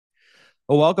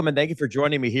Well, welcome and thank you for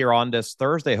joining me here on this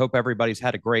Thursday. Hope everybody's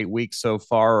had a great week so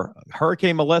far.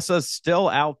 Hurricane Melissa is still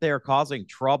out there causing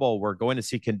trouble. We're going to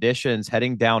see conditions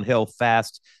heading downhill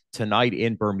fast tonight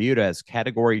in Bermuda as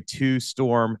Category 2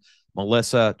 storm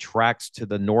Melissa tracks to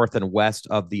the north and west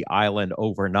of the island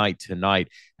overnight tonight.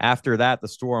 After that, the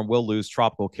storm will lose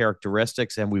tropical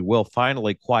characteristics and we will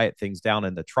finally quiet things down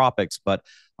in the tropics. But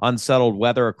unsettled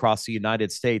weather across the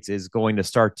United States is going to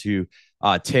start to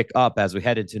tick up as we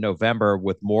head into November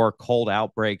with more cold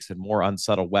outbreaks and more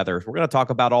unsettled weather. We're going to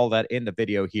talk about all that in the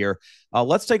video here.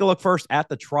 Let's take a look first at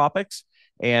the tropics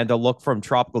and a look from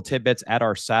tropical tidbits at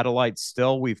our satellite.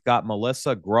 Still, we've got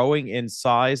Melissa growing in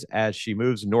size as she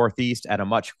moves northeast at a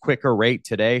much quicker rate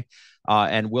today.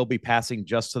 And will be passing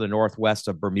just to the northwest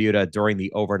of Bermuda during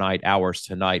the overnight hours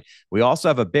tonight. We also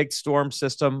have a big storm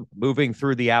system moving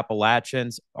through the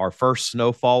Appalachians, our first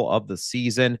snowfall of the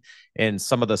season in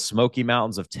some of the Smoky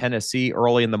Mountains of Tennessee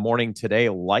early in the morning today.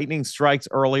 Lightning strikes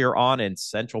earlier on in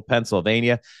central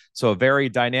Pennsylvania. So a very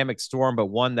dynamic storm, but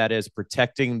one that is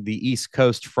protecting the East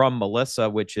Coast from Melissa,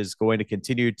 which is going to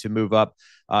continue to move up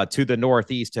to the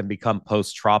northeast and become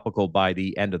post-tropical by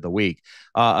the end of the week.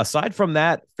 Aside from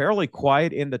that, fairly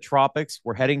quiet in the tropics.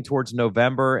 We're heading towards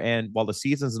November, and while the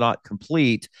season's not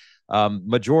complete,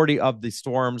 majority of the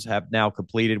storms have now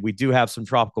completed. We do have some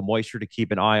tropical moisture to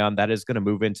keep an eye on. That is going to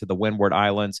move into the Windward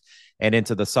Islands and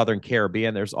into the Southern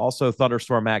Caribbean. There's also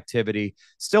thunderstorm activity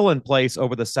still in place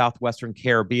over the Southwestern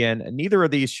Caribbean. Neither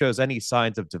of these shows any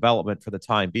signs of development for the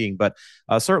time being, but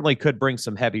certainly could bring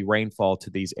some heavy rainfall to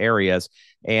these areas.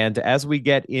 And as we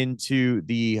get into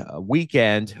the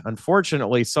weekend,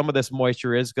 unfortunately, some of this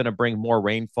moisture is going to bring more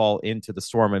rainfall into the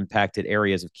storm impacted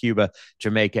areas of Cuba,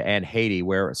 Jamaica, and Haiti,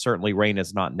 where certainly rain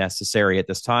is not necessary at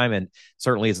this time and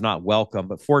certainly is not welcome.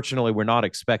 But fortunately, we're not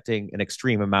expecting an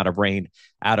extreme amount of rain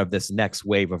out of this next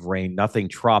wave of rain. Nothing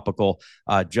tropical,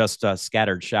 just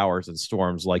scattered showers and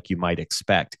storms like you might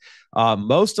expect.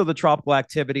 Most of the tropical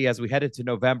activity as we head into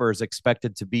November is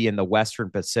expected to be in the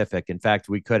Western Pacific. In fact,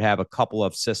 we could have a couple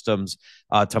of systems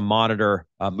to monitor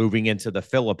moving into the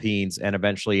Philippines and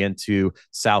eventually into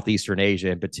Southeastern Asia,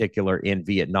 in particular in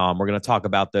Vietnam. We're going to talk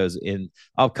about those in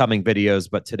upcoming videos,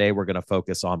 but today we're going to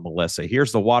focus on Melissa.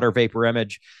 Here's the water vapor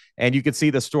image. And you can see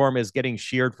the storm is getting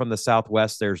sheared from the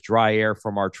southwest. There's dry air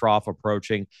from our trough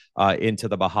approaching into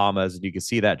the Bahamas. And you can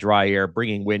see that dry air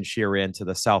bringing wind shear into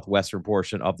the southwestern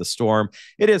portion of the storm.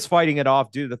 It is fighting it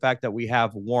off due to the fact that we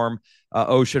have warm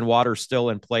ocean water still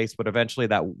in place, but eventually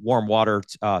that warm water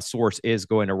source is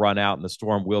going to run out and the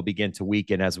storm will begin to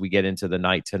weaken as we get into the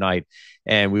night tonight.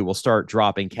 And we will start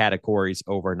dropping categories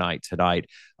overnight tonight.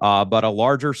 But a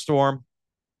larger storm,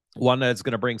 one that's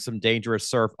going to bring some dangerous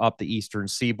surf up the eastern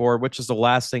seaboard, which is the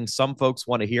last thing some folks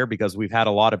want to hear because we've had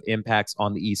a lot of impacts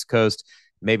on the East Coast.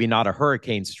 Maybe not a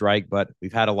hurricane strike, but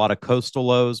we've had a lot of coastal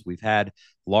lows. We've had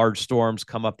large storms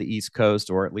come up the East Coast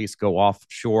or at least go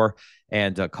offshore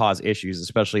and cause issues,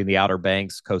 especially in the Outer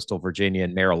Banks, coastal Virginia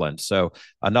and Maryland. So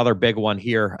another big one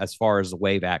here as far as the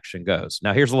wave action goes.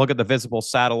 Now, here's a look at the visible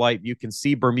satellite. You can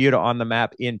see Bermuda on the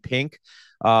map in pink.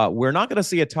 We're not going to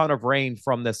see a ton of rain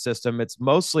from this system. It's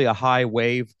mostly a high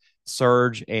wave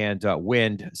surge and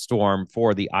wind storm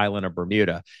for the island of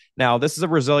Bermuda. Now, this is a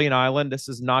resilient island. This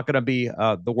is not going to be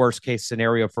the worst case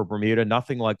scenario for Bermuda.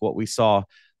 Nothing like what we saw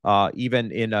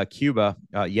even in Cuba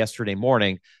yesterday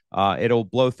morning. It'll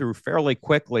blow through fairly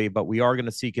quickly, but we are going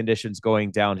to see conditions going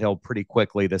downhill pretty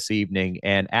quickly this evening.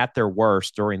 And at their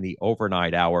worst during the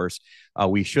overnight hours,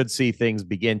 we should see things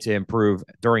begin to improve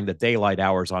during the daylight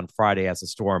hours on Friday as the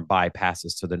storm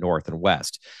bypasses to the north and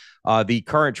west. The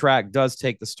current track does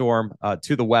take the storm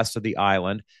to the west of the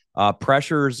island.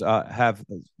 Pressures have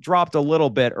dropped a little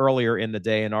bit earlier in the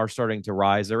day and are starting to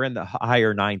rise. They're in the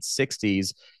higher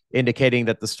 960s, indicating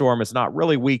that the storm is not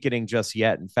really weakening just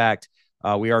yet. In fact,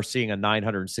 we are seeing a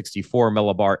 964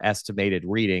 millibar estimated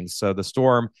reading. So the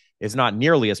storm is not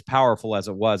nearly as powerful as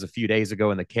it was a few days ago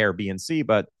in the Caribbean Sea,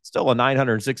 but still a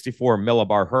 964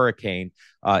 millibar hurricane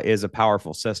is a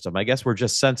powerful system. I guess we're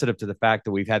just sensitive to the fact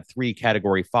that we've had 3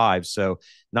 Category 5, so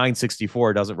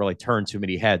 964 doesn't really turn too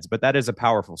many heads, but that is a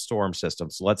powerful storm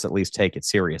system, so let's at least take it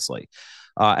seriously.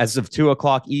 As of 2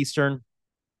 o'clock Eastern,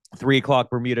 3 o'clock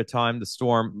Bermuda time, the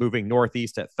storm moving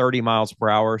northeast at 30 miles per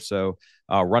hour. So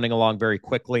running along very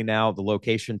quickly now. The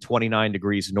location 29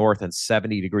 degrees north and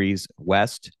 70 degrees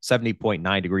west,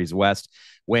 70.9 degrees west.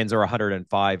 Winds are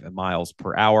 105 miles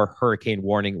per hour. Hurricane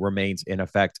warning remains in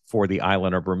effect for the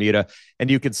island of Bermuda.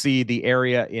 And you can see the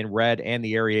area in red and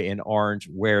the area in orange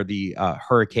where the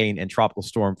hurricane and tropical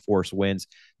storm force winds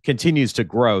continues to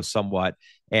grow somewhat.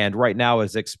 and right now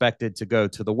is expected to go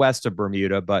to the west of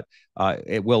Bermuda, but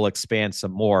it will expand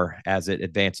some more as it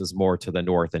advances more to the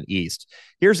north and east.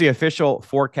 Here's the official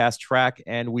forecast track,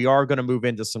 and we are going to move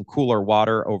into some cooler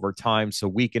water over time, so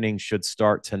weakening should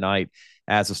start tonight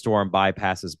as the storm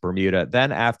bypasses Bermuda.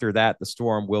 Then after that, the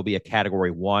storm will be a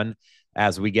Category 1.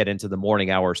 As we get into the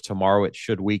morning hours tomorrow, it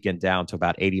should weaken down to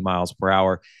about 80 miles per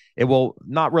hour. It will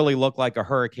not really look like a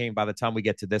hurricane by the time we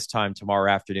get to this time tomorrow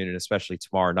afternoon and especially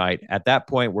tomorrow night. At that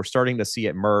point, we're starting to see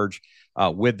it merge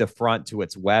with the front to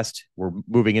its west. We're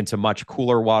moving into much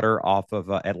cooler water off of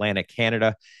Atlantic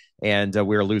Canada, and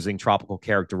we're losing tropical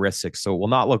characteristics. So it will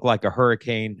not look like a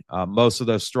hurricane. Most of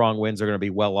those strong winds are going to be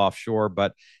well offshore,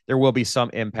 but there will be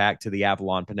some impact to the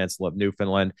Avalon Peninsula of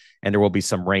Newfoundland, and there will be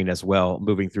some rain as well,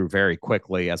 moving through very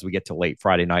quickly as we get to late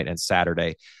Friday night and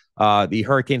Saturday. The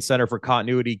Hurricane Center for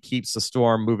Continuity keeps the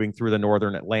storm moving through the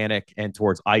northern Atlantic and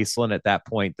towards Iceland. At that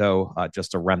point, though,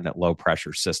 just a remnant low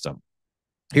pressure system.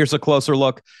 Here's a closer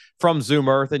look from Zoom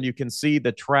Earth, and you can see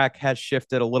the track has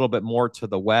shifted a little bit more to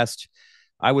the west.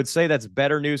 I would say that's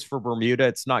better news for Bermuda.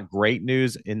 It's not great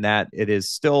news in that it is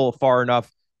still far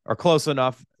enough or close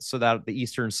enough so that the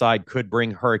eastern side could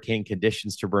bring hurricane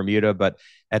conditions to Bermuda. But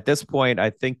at this point, I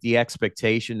think the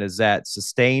expectation is that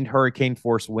sustained hurricane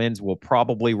force winds will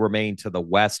probably remain to the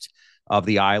west of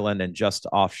the island and just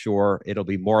offshore. It'll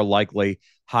be more likely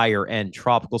higher end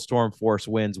tropical storm force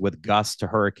winds with gusts to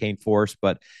hurricane force.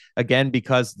 But again,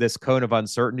 because this cone of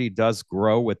uncertainty does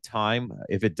grow with time,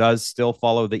 if it does still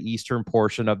follow the eastern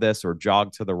portion of this or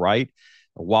jog to the right,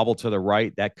 wobble to the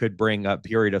right, that could bring a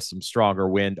period of some stronger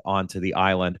wind onto the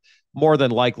island, more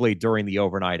than likely during the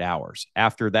overnight hours.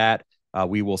 After that,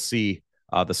 we will see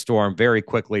the storm very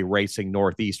quickly racing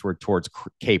northeastward towards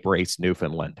Cape Race,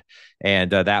 Newfoundland.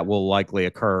 And that will likely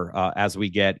occur as we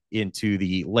get into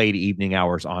the late evening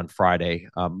hours on Friday.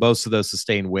 Most of those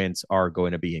sustained winds are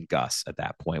going to be in gusts at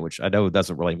that point, which I know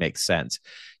doesn't really make sense.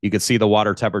 You can see the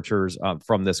water temperatures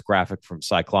from this graphic from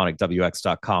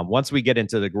cyclonicwx.com. Once we get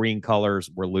into the green colors,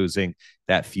 we're losing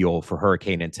that fuel for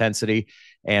hurricane intensity.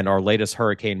 And our latest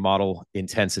hurricane model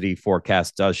intensity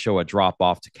forecast does show a drop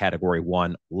off to Category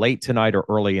 1 late tonight or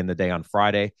early in the day on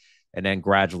Friday, and then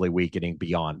gradually weakening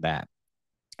beyond that.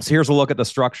 So here's a look at the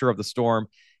structure of the storm.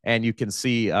 And you can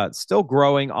see still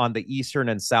growing on the eastern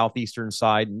and southeastern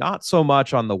side, not so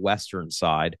much on the western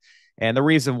side. And the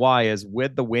reason why is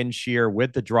with the wind shear,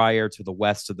 with the dry air to the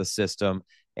west of the system,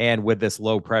 and with this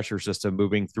low pressure system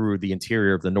moving through the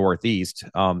interior of the Northeast,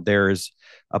 there's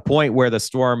a point where the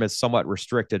storm is somewhat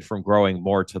restricted from growing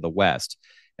more to the west.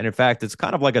 And in fact, it's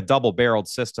kind of like a double barreled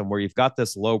system where you've got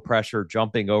this low pressure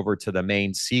jumping over to the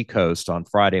main seacoast on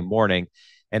Friday morning.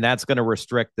 And that's going to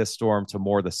restrict this storm to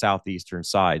more the southeastern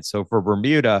side. So for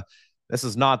Bermuda, this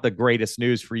is not the greatest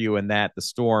news for you in that the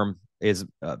storm is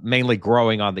mainly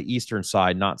growing on the eastern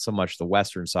side, not so much the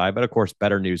western side, but of course,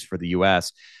 better news for the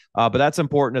U.S. But that's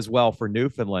important as well for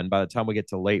Newfoundland. By the time we get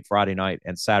to late Friday night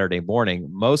and Saturday morning,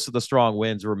 most of the strong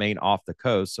winds remain off the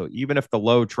coast. So even if the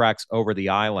low tracks over the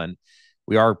island,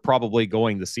 we are probably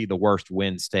going to see the worst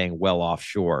wind staying well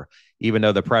offshore. Even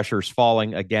though the pressure's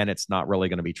falling, again, it's not really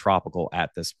going to be tropical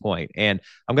at this point. And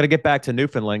I'm going to get back to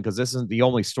Newfoundland because this isn't the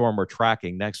only storm we're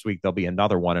tracking. Next week, there'll be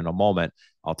another one in a moment.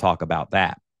 I'll talk about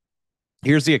that.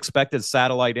 Here's the expected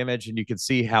satellite image, and you can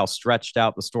see how stretched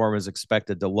out the storm is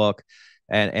expected to look.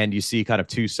 And you see kind of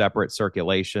two separate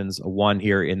circulations, one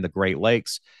here in the Great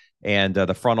Lakes, and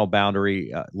the frontal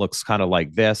boundary looks kind of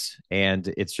like this. And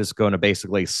it's just going to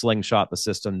basically slingshot the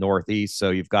system northeast. So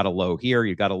you've got a low here,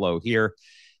 you've got a low here.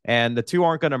 And the two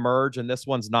aren't going to merge, and this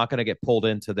one's not going to get pulled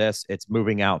into this. It's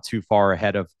moving out too far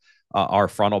ahead of our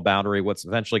frontal boundary. What's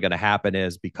eventually going to happen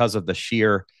is because of the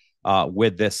shear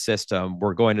with this system,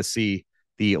 we're going to see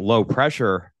the low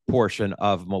pressure portion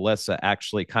of Melissa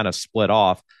actually kind of split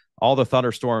off. All the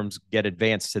thunderstorms get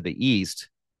advanced to the east,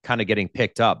 kind of getting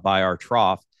picked up by our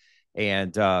trough.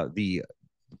 And the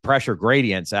pressure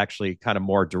gradients actually kind of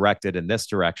more directed in this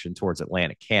direction towards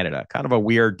Atlantic Canada. Kind of a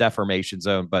weird deformation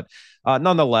zone, but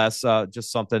nonetheless,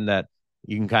 just something that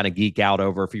you can kind of geek out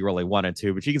over if you really wanted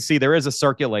to. But you can see there is a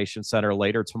circulation center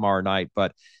later tomorrow night,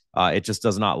 but it just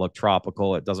does not look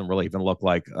tropical. It doesn't really even look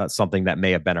like something that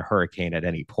may have been a hurricane at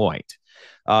any point.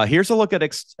 Here's a look at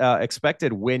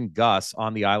expected wind gusts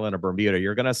on the island of Bermuda.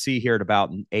 You're going to see here at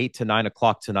about 8 to 9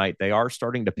 o'clock tonight, they are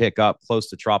starting to pick up close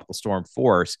to tropical storm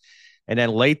force. And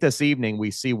then late this evening,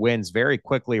 we see winds very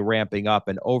quickly ramping up.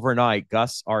 And overnight,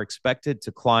 gusts are expected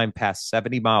to climb past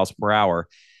 70 miles per hour.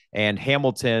 And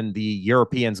Hamilton, the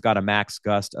Europeans got a max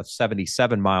gust of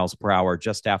 77 miles per hour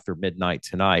just after midnight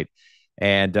tonight.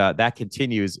 And that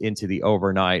continues into the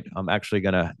overnight. I'm actually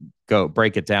going to go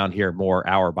break it down here more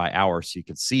hour by hour so you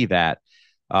can see that.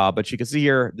 But you can see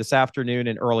here this afternoon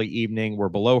and early evening, we're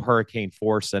below hurricane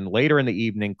force, and later in the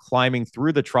evening, climbing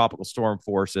through the tropical storm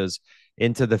forces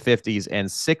into the 50s and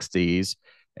 60s,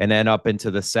 and then up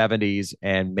into the 70s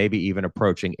and maybe even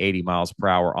approaching 80 miles per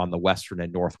hour on the western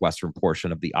and northwestern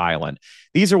portion of the island.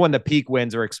 These are when the peak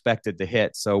winds are expected to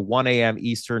hit. So 1 a.m.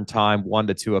 Eastern time, 1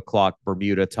 to 2 o'clock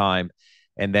Bermuda time,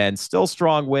 and then still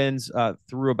strong winds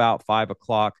through about 5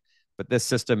 o'clock. But this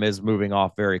system is moving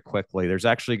off very quickly. There's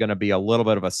actually going to be a little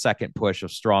bit of a second push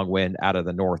of strong wind out of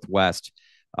the northwest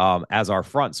as our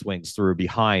front swings through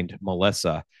behind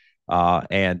Melissa.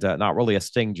 And not really a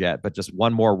sting jet, but just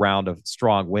one more round of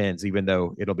strong winds, even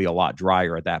though it'll be a lot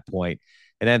drier at that point.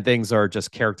 And then things are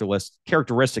just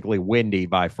characteristically windy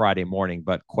by Friday morning,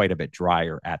 but quite a bit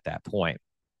drier at that point.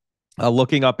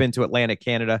 Looking up into Atlantic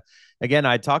Canada, again,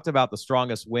 I talked about the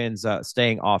strongest winds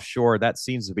staying offshore. That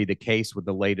seems to be the case with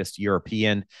the latest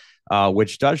European,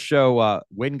 which does show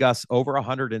wind gusts over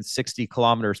 160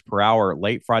 kilometers per hour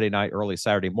late Friday night, early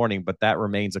Saturday morning, but that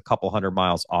remains a couple hundred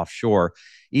miles offshore.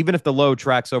 Even if the low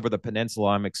tracks over the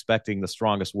peninsula, I'm expecting the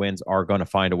strongest winds are going to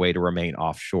find a way to remain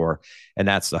offshore, and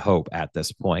that's the hope at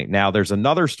this point. Now, there's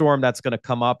another storm that's going to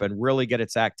come up and really get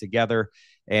its act together.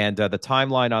 And the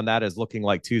timeline on that is looking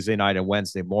like Tuesday night and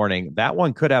Wednesday morning. That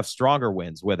one could have stronger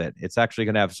winds with it. It's actually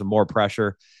going to have some more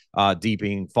pressure,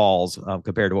 deepening falls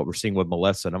compared to what we're seeing with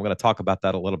Melissa. And I'm going to talk about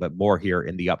that a little bit more here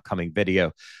in the upcoming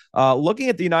video. Looking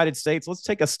at the United States, let's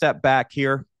take a step back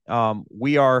here.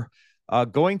 We are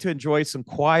going to enjoy some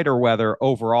quieter weather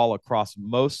overall across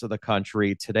most of the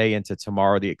country today into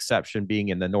tomorrow, the exception being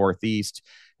in the Northeast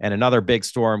and another big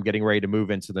storm getting ready to move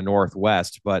into the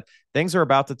Northwest. But things are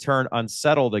about to turn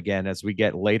unsettled again as we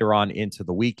get later on into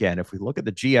the weekend. If we look at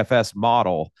the GFS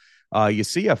model, you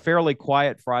see a fairly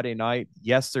quiet Friday night.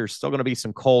 Yes, there's still going to be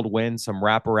some cold winds, some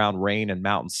wraparound rain and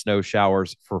mountain snow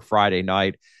showers for Friday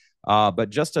night. But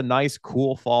just a nice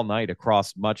cool fall night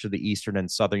across much of the eastern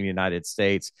and southern United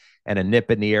States, and a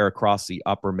nip in the air across the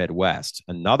upper Midwest.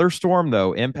 Another storm,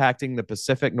 though, impacting the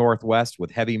Pacific Northwest with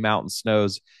heavy mountain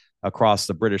snows across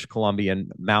the British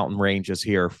Columbian mountain ranges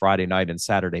here Friday night and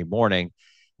Saturday morning.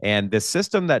 And this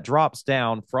system that drops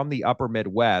down from the upper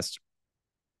Midwest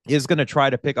is going to try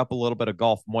to pick up a little bit of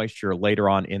Gulf moisture later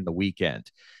on in the weekend.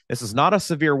 This is not a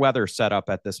severe weather setup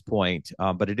at this point,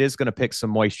 but it is going to pick some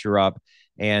moisture up,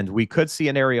 and we could see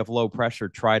an area of low pressure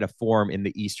try to form in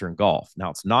the eastern Gulf.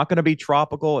 Now, it's not going to be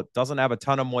tropical. It doesn't have a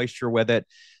ton of moisture with it,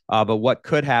 but what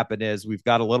could happen is we've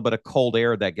got a little bit of cold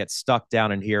air that gets stuck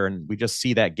down in here, and we just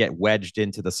see that get wedged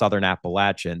into the southern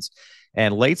Appalachians.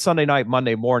 And late Sunday night,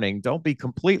 Monday morning, don't be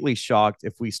completely shocked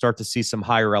if we start to see some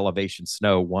higher elevation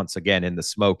snow once again in the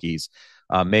Smokies,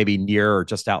 maybe near or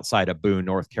just outside of Boone,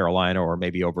 North Carolina, or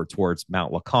maybe over towards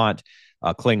Mount LeConte,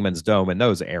 Clingman's Dome, in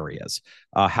those areas.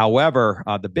 However,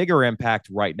 the bigger impact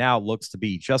right now looks to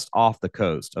be just off the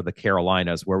coast of the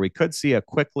Carolinas, where we could see a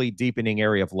quickly deepening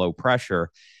area of low pressure.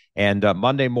 And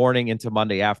Monday morning into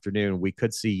Monday afternoon, we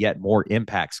could see yet more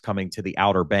impacts coming to the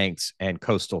Outer Banks and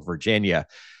coastal Virginia.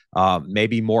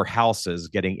 Maybe more houses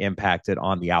getting impacted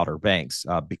on the Outer Banks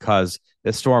because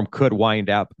this storm could wind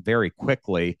up very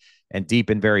quickly and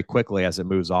deepen very quickly as it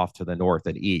moves off to the north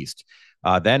and east.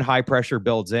 Then high pressure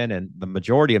builds in, and the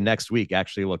majority of next week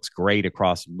actually looks great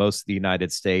across most of the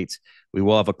United States. We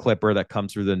will have a clipper that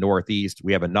comes through the Northeast.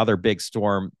 We have another big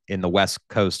storm in the West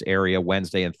Coast area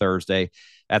Wednesday and Thursday.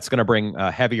 That's going to bring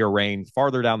heavier rain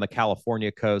farther down the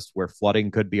California coast, where flooding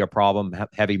could be a problem.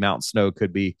 Heavy mountain snow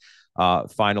could be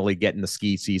finally getting the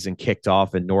ski season kicked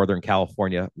off in Northern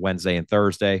California Wednesday and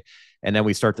Thursday. And then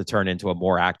we start to turn into a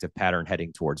more active pattern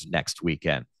heading towards next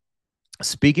weekend.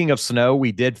 Speaking of snow,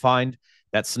 we did find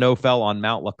that snow fell on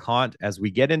Mount LeConte. As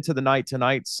we get into the night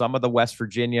tonight, some of the West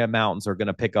Virginia mountains are going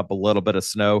to pick up a little bit of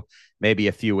snow, maybe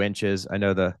a few inches. I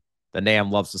know the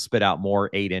NAM loves to spit out more,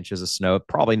 8 inches of snow.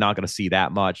 Probably not going to see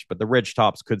that much, but the ridge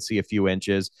tops could see a few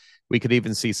inches. We could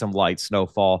even see some light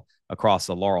snowfall across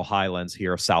the Laurel Highlands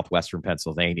here of southwestern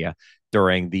Pennsylvania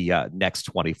during the next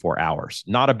 24 hours.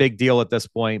 Not a big deal at this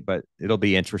point, but it'll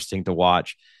be interesting to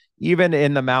watch. Even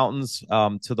in the mountains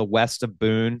to the west of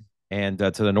Boone and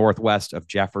to the northwest of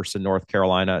Jefferson, North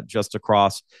Carolina, just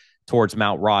across towards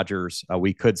Mount Rogers,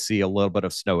 we could see a little bit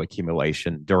of snow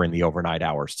accumulation during the overnight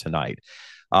hours tonight.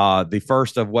 The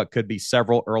first of what could be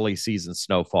several early season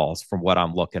snowfalls from what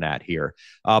I'm looking at here.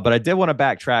 But I did want to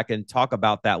backtrack and talk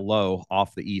about that low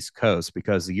off the East Coast,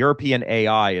 because the European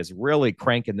AI is really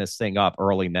cranking this thing up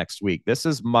early next week. This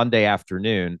is Monday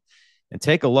afternoon, and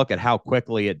take a look at how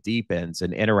quickly it deepens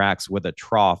and interacts with a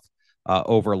trough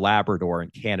over Labrador in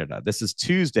Canada. This is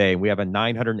Tuesday, and we have a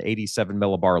 987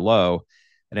 millibar low.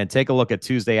 And then take a look at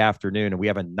Tuesday afternoon, and we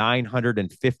have a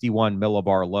 951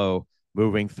 millibar low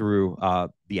moving through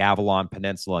the Avalon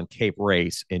Peninsula and Cape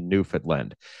Race in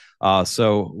Newfoundland.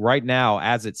 So right now,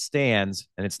 as it stands,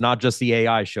 and it's not just the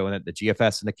AI showing it, the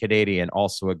GFS and the Canadian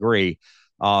also agree,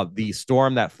 the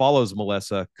storm that follows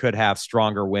Melissa could have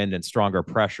stronger wind and stronger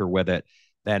pressure with it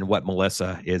than what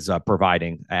Melissa is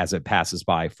providing as it passes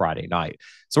by Friday night.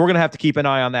 So we're going to have to keep an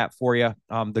eye on that for you.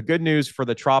 The good news for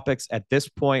the tropics at this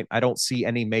point, I don't see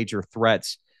any major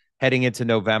threats heading into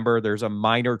November. There's a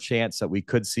minor chance that we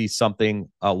could see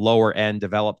something lower end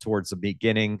develop towards the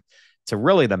beginning to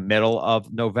really the middle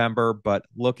of November. But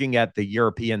looking at the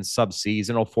European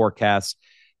subseasonal forecasts,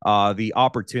 the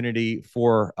opportunity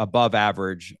for above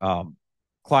average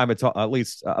climate, at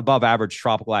least above average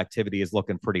tropical activity is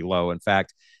looking pretty low. In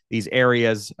fact, these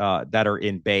areas that are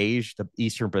in beige, the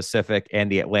Eastern Pacific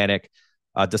and the Atlantic,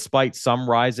 despite some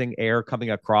rising air coming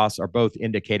across, are both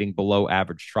indicating below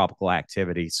average tropical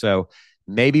activity. So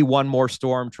maybe one more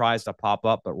storm tries to pop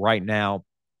up, but right now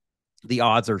the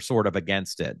odds are sort of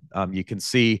against it. You can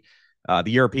see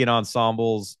the European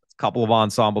ensembles, a couple of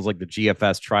ensembles like the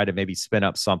GFS try to maybe spin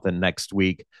up something next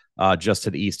week just to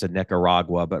the east of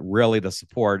Nicaragua, but really the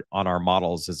support on our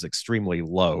models is extremely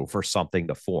low for something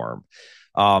to form.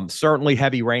 Certainly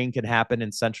heavy rain can happen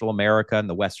in Central America and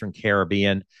the Western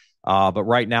Caribbean. But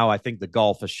right now, I think the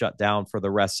Gulf is shut down for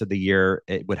the rest of the year.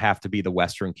 It would have to be the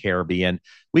Western Caribbean.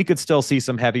 We could still see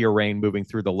some heavier rain moving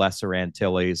through the Lesser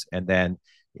Antilles. And then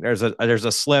there's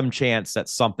a slim chance that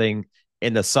something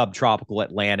in the subtropical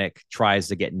Atlantic tries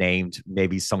to get named,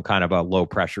 maybe some kind of a low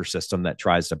pressure system that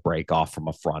tries to break off from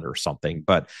a front or something.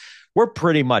 But we're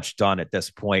pretty much done at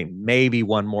this point. Maybe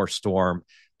one more storm,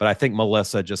 but I think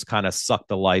Melissa just kind of sucked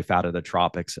the life out of the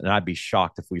tropics, and I'd be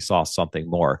shocked if we saw something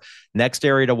more. Next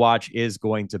area to watch is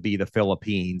going to be the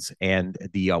Philippines and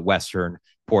the western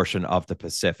portion of the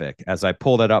Pacific. As I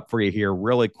pull that up for you here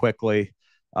really quickly,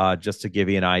 just to give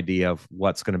you an idea of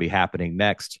what's going to be happening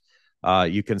next.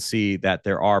 You can see that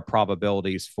there are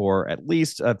probabilities for at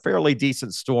least a fairly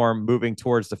decent storm moving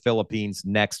towards the Philippines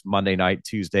next Monday night,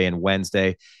 Tuesday, and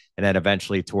Wednesday, and then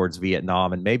eventually towards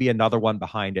Vietnam, and maybe another one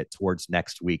behind it towards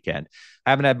next weekend. I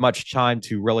haven't had much time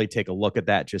to really take a look at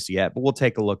that just yet, but we'll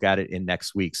take a look at it in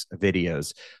next week's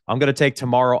videos. I'm going to take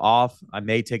tomorrow off. I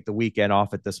may take the weekend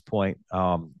off at this point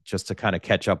just to kind of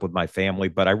catch up with my family,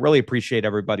 but I really appreciate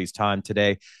everybody's time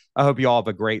today. I hope you all have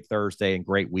a great Thursday and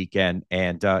great weekend.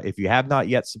 And if you have not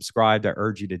yet subscribed, I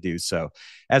urge you to do so.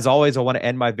 As always, I want to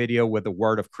end my video with a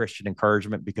word of Christian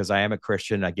encouragement because I am a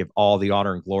Christian. I give all the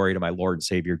honor and glory to my Lord and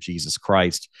Savior, Jesus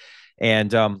Christ.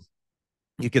 And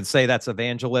you could say that's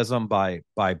evangelism by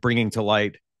bringing to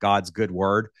light God's good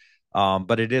word.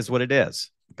 But it is what it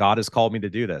is. God has called me to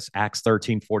do this. Acts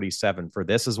 13:47, for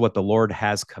this is what the Lord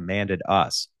has commanded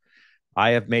us.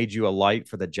 I have made you a light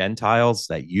for the Gentiles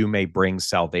that you may bring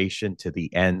salvation to the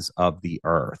ends of the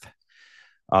earth.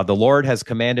 The Lord has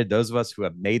commanded those of us who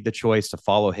have made the choice to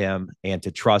follow him and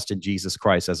to trust in Jesus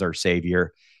Christ as our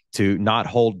Savior to not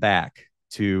hold back,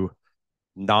 to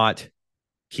not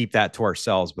keep that to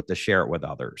ourselves, but to share it with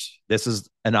others. This is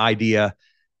an idea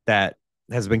that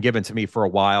has been given to me for a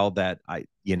while that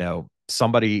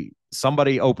somebody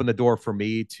opened the door for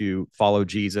me to follow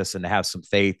Jesus and to have some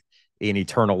faith in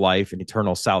eternal life and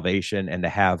eternal salvation and to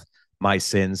have my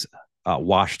sins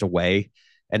washed away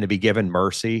and to be given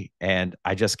mercy. And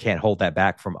I just can't hold that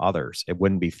back from others. It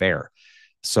wouldn't be fair.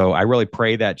 So I really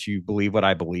pray that you believe what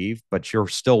I believe, but you're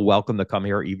still welcome to come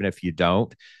here, even if you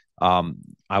don't.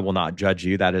 I will not judge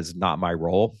you. That is not my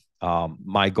role.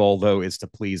 My goal, though, is to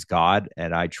please God.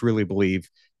 And I truly believe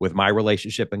with my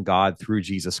relationship in God through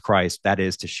Jesus Christ, that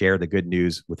is to share the good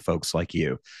news with folks like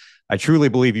you. I truly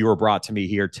believe you were brought to me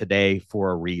here today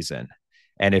for a reason.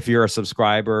 And if you're a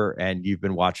subscriber and you've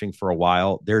been watching for a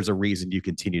while, there's a reason you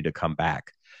continue to come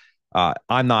back.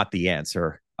 I'm not the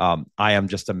answer. I am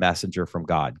just a messenger from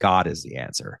God. God is the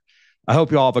answer. I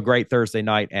hope you all have a great Thursday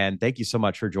night. And thank you so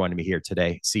much for joining me here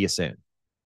today. See you soon.